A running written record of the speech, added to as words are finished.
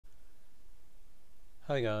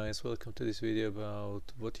Hi guys, welcome to this video about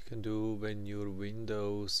what you can do when your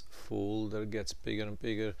Windows folder gets bigger and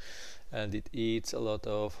bigger and it eats a lot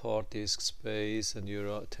of hard disk space, and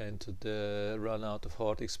you tend to run out of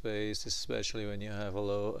hard disk space, especially when you have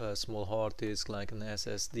a small hard disk like an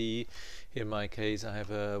SSD. In my case I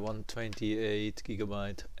have a 128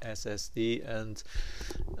 gigabyte SSD, and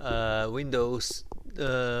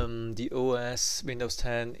the OS Windows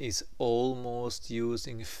 10 is almost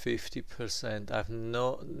using 50%. I have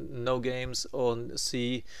no games on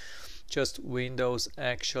C, just Windows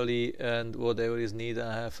actually, and whatever is needed.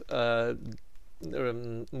 I have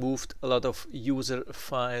moved a lot of user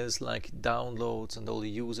files like downloads and all the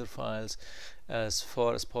user files as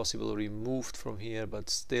far as possible removed from here, but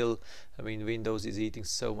still, I mean, Windows is eating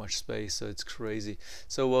so much space, so it's crazy.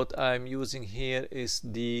 So what I'm using here is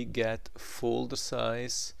the get folder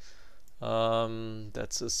size.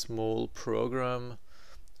 That's a small program.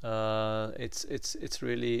 It's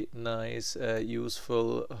really nice,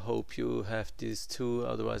 useful. Hope you have this too,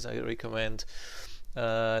 otherwise I recommend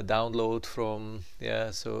download from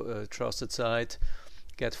trusted site.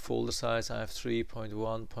 Get folder size. I have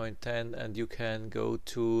 3.1.10, and you can go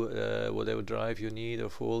to whatever drive you need or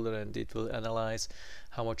folder, and it will analyze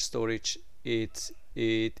how much storage it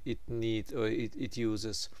needs or it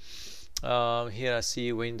uses. Here I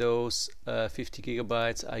see Windows 50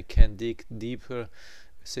 gigabytes. I can dig deeper.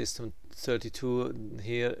 System 32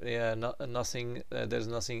 here. Yeah, nothing. There's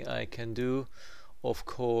nothing I can do, of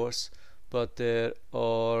course, but there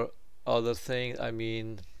are other things. I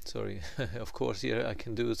mean, sorry, of course here I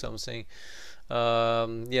can do something.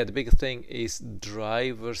 Yeah, the big thing is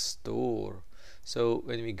DriverStore. So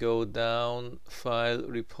when we go down, file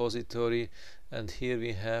repository, and here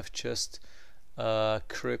we have just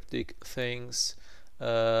cryptic things.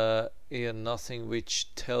 Here nothing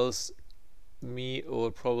which tells me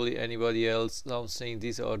or probably anybody else something.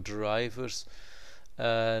 These are drivers,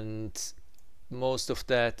 and most of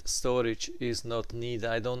that storage is not needed.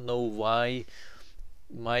 I don't know why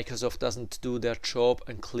Microsoft doesn't do their job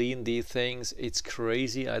and clean these things. It's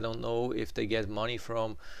crazy. I don't know if they get money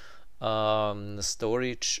from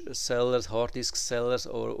storage sellers, hard disk sellers,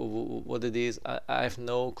 or what it is. I have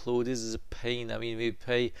no clue. This is a pain. I mean, we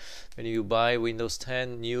pay, when you buy Windows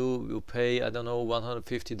 10 new, you pay, I don't know,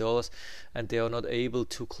 $150, and they are not able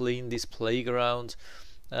to clean this playground.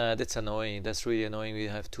 That's annoying. That's really annoying. We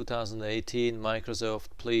have 2018. Microsoft,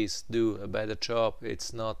 please do a better job.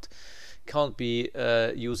 Can't be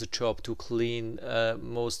a user job to clean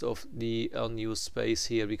most of the unused space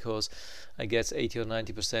here, because I guess 80 or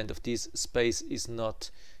 90% of this space is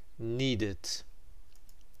not needed.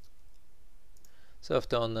 So I've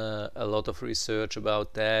done a lot of research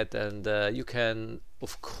about that, and you can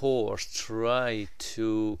of course try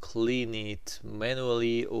to clean it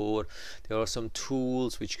manually, or there are some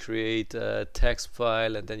tools which create a text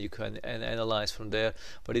file and then you can analyze from there.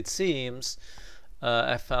 But it seems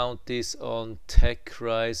I found this on Tech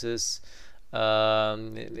Crisis.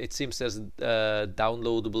 It seems there's a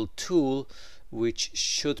downloadable tool which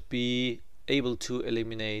should be able to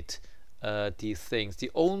eliminate these things.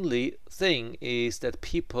 The only thing is that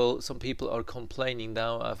some people are complaining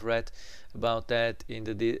now. I've read about that in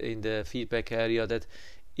the feedback area, that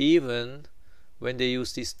even when they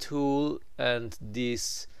use this tool and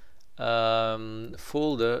this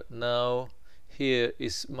folder now here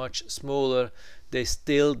is much smaller, they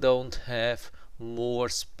still don't have more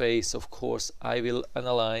space. Of course, I will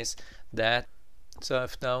analyze that. So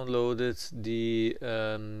I've downloaded the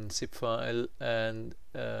zip file and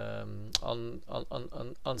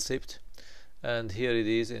unzipped, and here it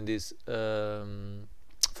is in this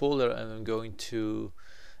folder, and I'm going to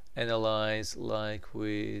analyze like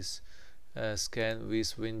with scan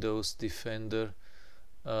with Windows Defender.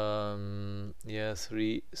 Yeah,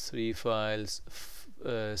 three files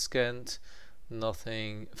scanned,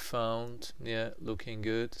 nothing found. Yeah, looking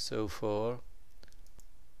good so far.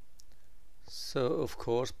 So of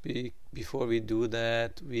course, before we do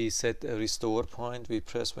that, we set a restore point. We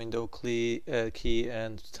press Windows key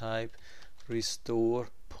and type restore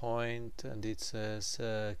point, and it says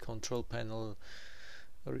control panel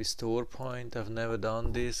restore point. I've never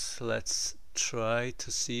done this. Let's try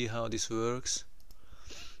to see how this works.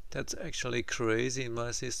 That's actually crazy. In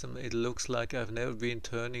my system it looks like I've never been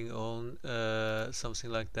turning on something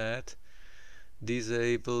like that.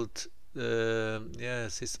 Disabled, yeah,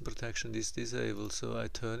 system protection is disabled, so I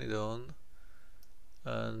turn it on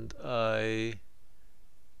and I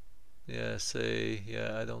say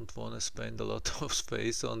I don't want to spend a lot of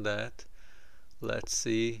space on that. Let's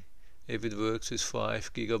see if it works with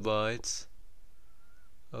 5 gigabytes.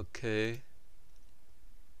 Okay.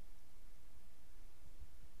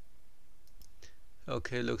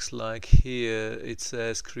 Okay, looks like here it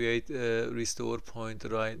says create a restore point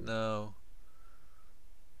right now.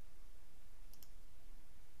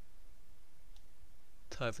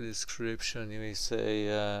 Type a description, we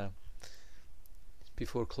say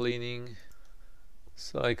before cleaning.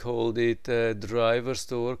 So I called it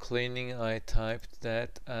DriverStore cleaning. I typed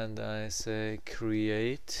that and I say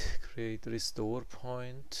create restore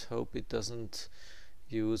point. Hope it doesn't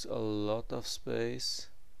use a lot of space.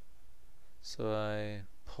 So I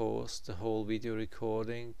pause the whole video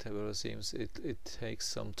recording. It seems it takes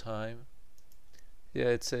some time. Yeah,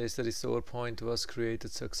 it says the restore point was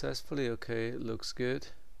created successfully. Okay, looks good.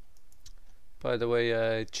 By the way,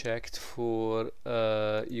 I checked for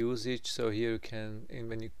usage, so here you can,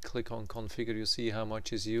 when you click on configure, you see how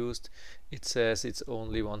much is used. It says it's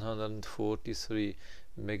only 143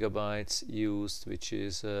 megabytes used, which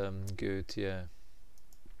is good. Yeah.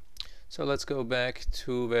 So let's go back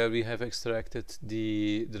to where we have extracted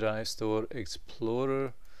the DriverStore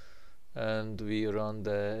Explorer, and we run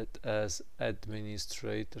that as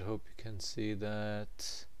administrator. Hope you can see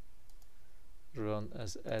that. Run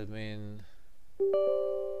as admin.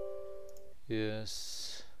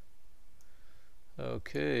 Yes.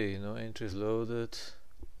 Okay, no entries loaded.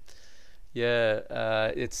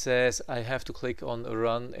 Yeah, it says I have to click on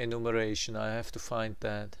run enumeration. I have to find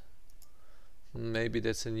that. Maybe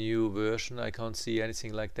that's a new version. I can't see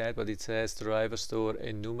anything like that, but it says DriverStore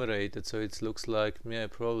enumerated, so it looks like, yeah,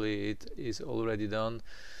 probably it is already done.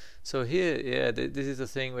 So here, yeah, this is the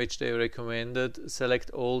thing which they recommended. Select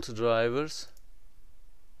old drivers.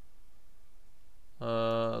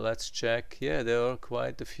 Let's check. Yeah, there are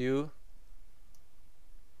quite a few.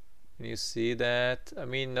 Can you see that? I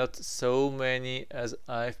mean, not so many as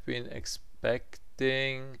I've been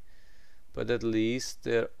expecting, but at least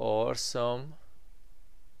there are some.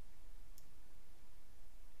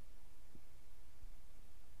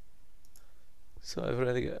 So I've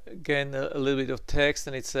read again a little bit of text,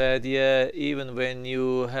 and it said, yeah, even when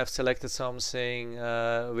you have selected something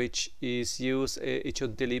which is used, it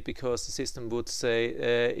should delete, because the system would say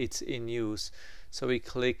it's in use. So we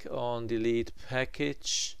click on delete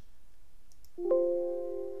package.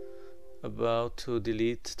 About to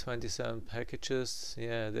delete 27 packages.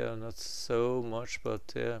 Yeah, there are not so much,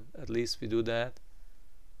 but yeah, at least we do that.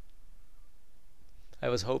 I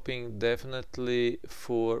was hoping definitely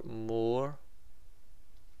for more,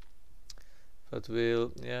 but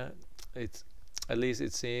yeah, it's at least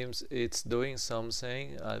it seems it's doing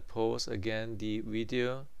something. I'll pause again the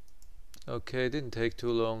video. Okay, it didn't take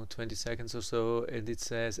too long, 20 seconds or so, and it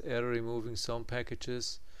says error removing some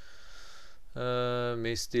packages.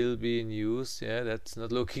 May still be in use. Yeah, that's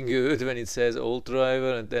not looking good when it says old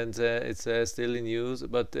driver and then it says still in use.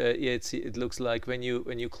 But yeah, it looks like when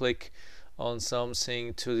you click on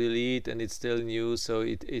something to delete and it's still in use, so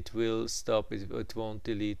it will stop. It won't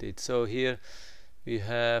delete it. So here we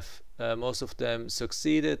have most of them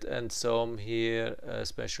succeeded, and some here,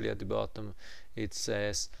 especially at the bottom, it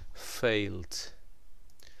says failed.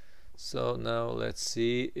 So now let's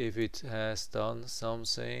see if it has done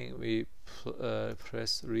something. We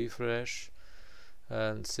press refresh,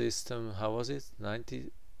 and system, how was it?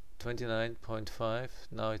 29.5.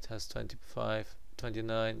 Now it has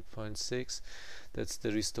 29.6. That's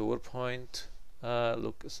the restore point.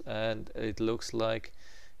 And it looks like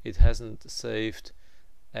it hasn't saved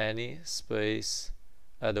any space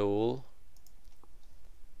at all.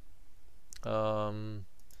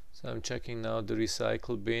 So I'm checking now the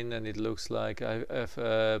recycle bin, and it looks like I've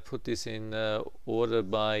put this in order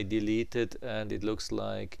by deleted, and it looks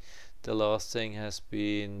like the last thing has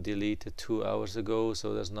been deleted 2 hours ago,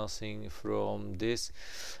 so there's nothing from this.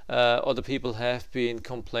 Other people have been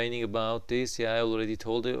complaining about this. Yeah, I already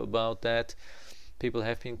told you about that. People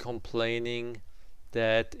have been complaining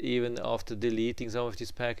that even after deleting some of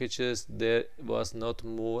these packages, there was not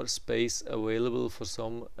more space available for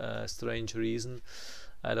some strange reason.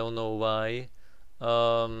 I don't know why.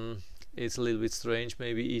 It's a little bit strange.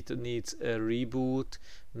 Maybe it needs a reboot.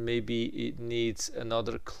 Maybe it needs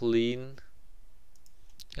another clean.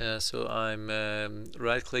 So I'm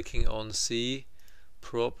right clicking on C,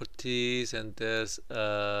 properties, and there's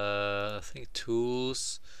I think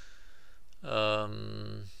tools. Where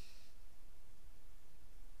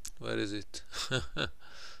is it?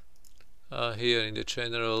 Here in the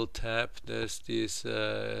general tab there's this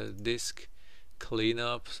disk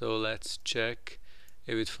cleanup. So let's check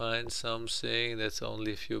if it finds something. That's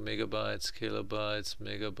only a few megabytes, kilobytes,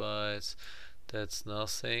 megabytes. That's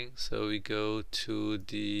nothing. So we go to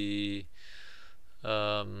the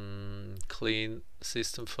clean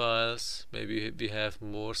system files. Maybe we have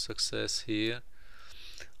more success here.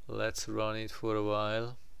 let's run it for a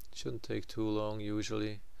while. Shouldn't take too long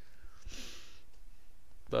usually,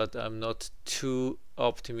 but I'm not too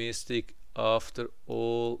optimistic after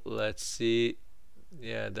all. Let's see.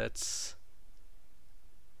 Yeah, is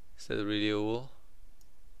that really all?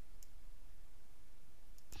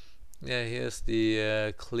 Yeah, here's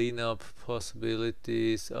the cleanup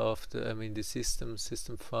possibilities after, I mean, the system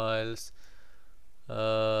files.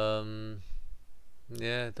 Yeah,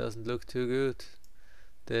 it doesn't look too good.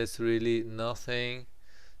 There's really nothing.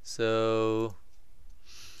 So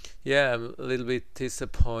yeah, I'm a little bit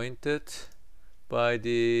disappointed by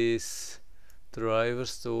this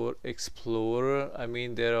DriverStore Explorer. I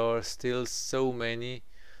mean, there are still so many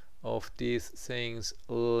of these things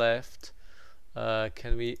left.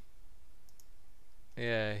 Can we,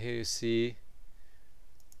 yeah, here you see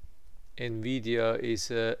Nvidia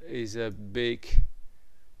is a big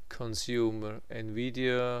consumer.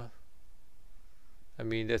 Nvidia, I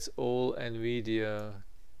mean, that's all Nvidia.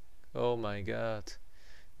 Oh my god,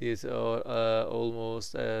 these are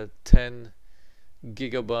almost 10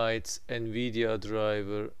 gigabytes Nvidia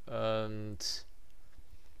driver, and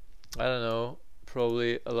I don't know,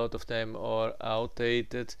 probably a lot of them are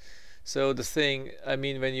outdated. So the thing, I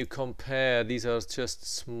mean, when you compare, these are just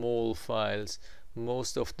small files.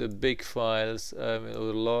 Most of the big files or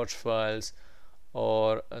large files,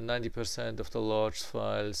 or 90% of the large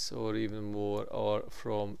files or even more, are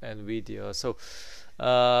from Nvidia. So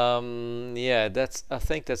yeah, I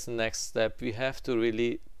think that's the next step. We have to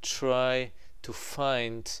really try to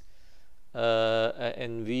find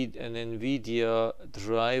an Nvidia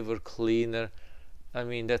driver cleaner. I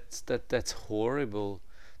mean, that's horrible.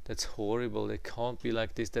 That's horrible. It can't be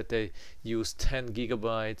like this, that they use 10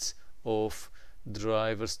 gigabytes of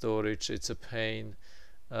driver storage. It's a pain.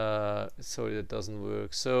 Sorry, that doesn't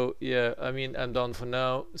work. So yeah, I mean, I'm done for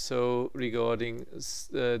now. So regarding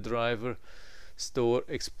DriverStore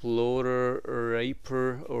Explorer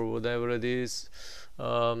Raper or whatever it is,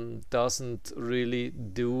 doesn't really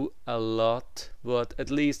do a lot, but at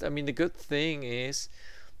least, I mean, the good thing is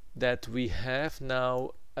that we have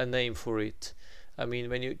now a name for it. I mean,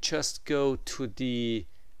 when you just go to the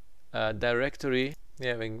directory,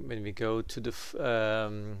 yeah, when we go to the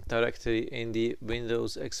directory in the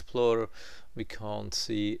Windows Explorer, we can't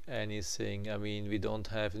see anything. I mean, we don't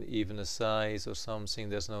have even a size or something.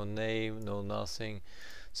 There's no name, no nothing.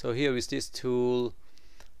 So here with this tool,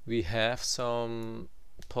 we have some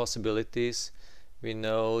possibilities. We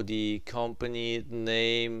know the company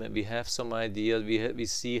name, we have some idea, we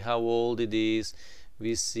see how old it is,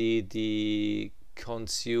 we see the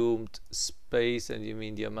consumed space, and you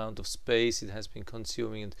mean the amount of space it has been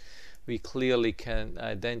consuming, and we clearly can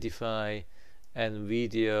identify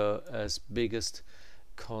Nvidia as biggest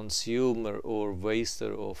consumer or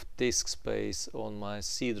waster of disk space on my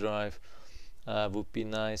C drive. Would be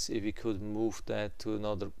nice if we could move that to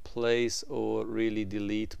another place or really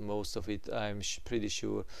delete most of it. I'm pretty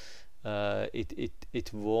sure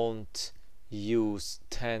it won't use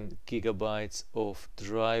 10 gigabytes of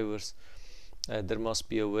drivers. There must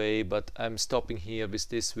be a way, but I'm stopping here with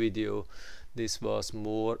this video. This was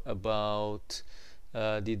more about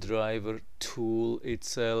the driver tool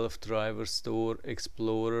itself, DriverStore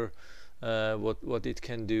Explorer, what it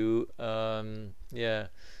can do. Yeah,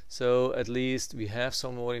 so at least we have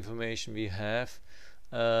some more information. We have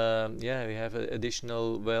yeah, we have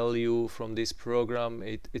additional value from this program.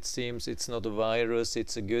 It seems it's not a virus,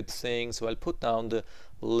 it's a good thing. So I'll put down the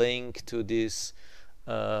link to this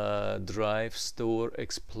DriverStore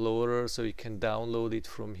Explorer, so you can download it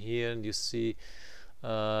from here, and you see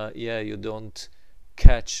yeah, you don't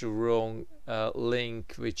catch the wrong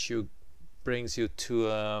link which brings you to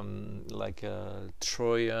like a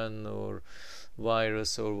Trojan or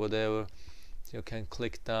virus or whatever. You can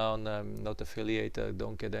click down. I'm not affiliated, I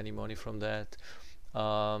don't get any money from that.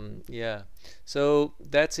 Yeah, so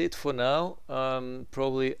that's it for now.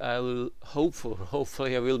 Probably I will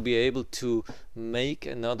hopefully I will be able to make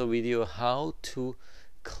another video how to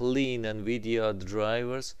clean Nvidia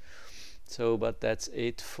drivers. So but that's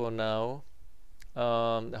it for now.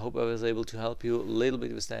 I hope I was able to help you a little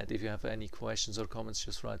bit with that. If you have any questions or comments,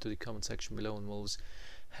 just write to the comment section below, and I'm always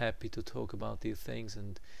happy to talk about these things.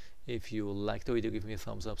 And if you like the video, give me a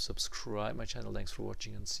thumbs up, subscribe my channel. Thanks for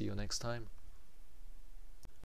watching, and see you next time.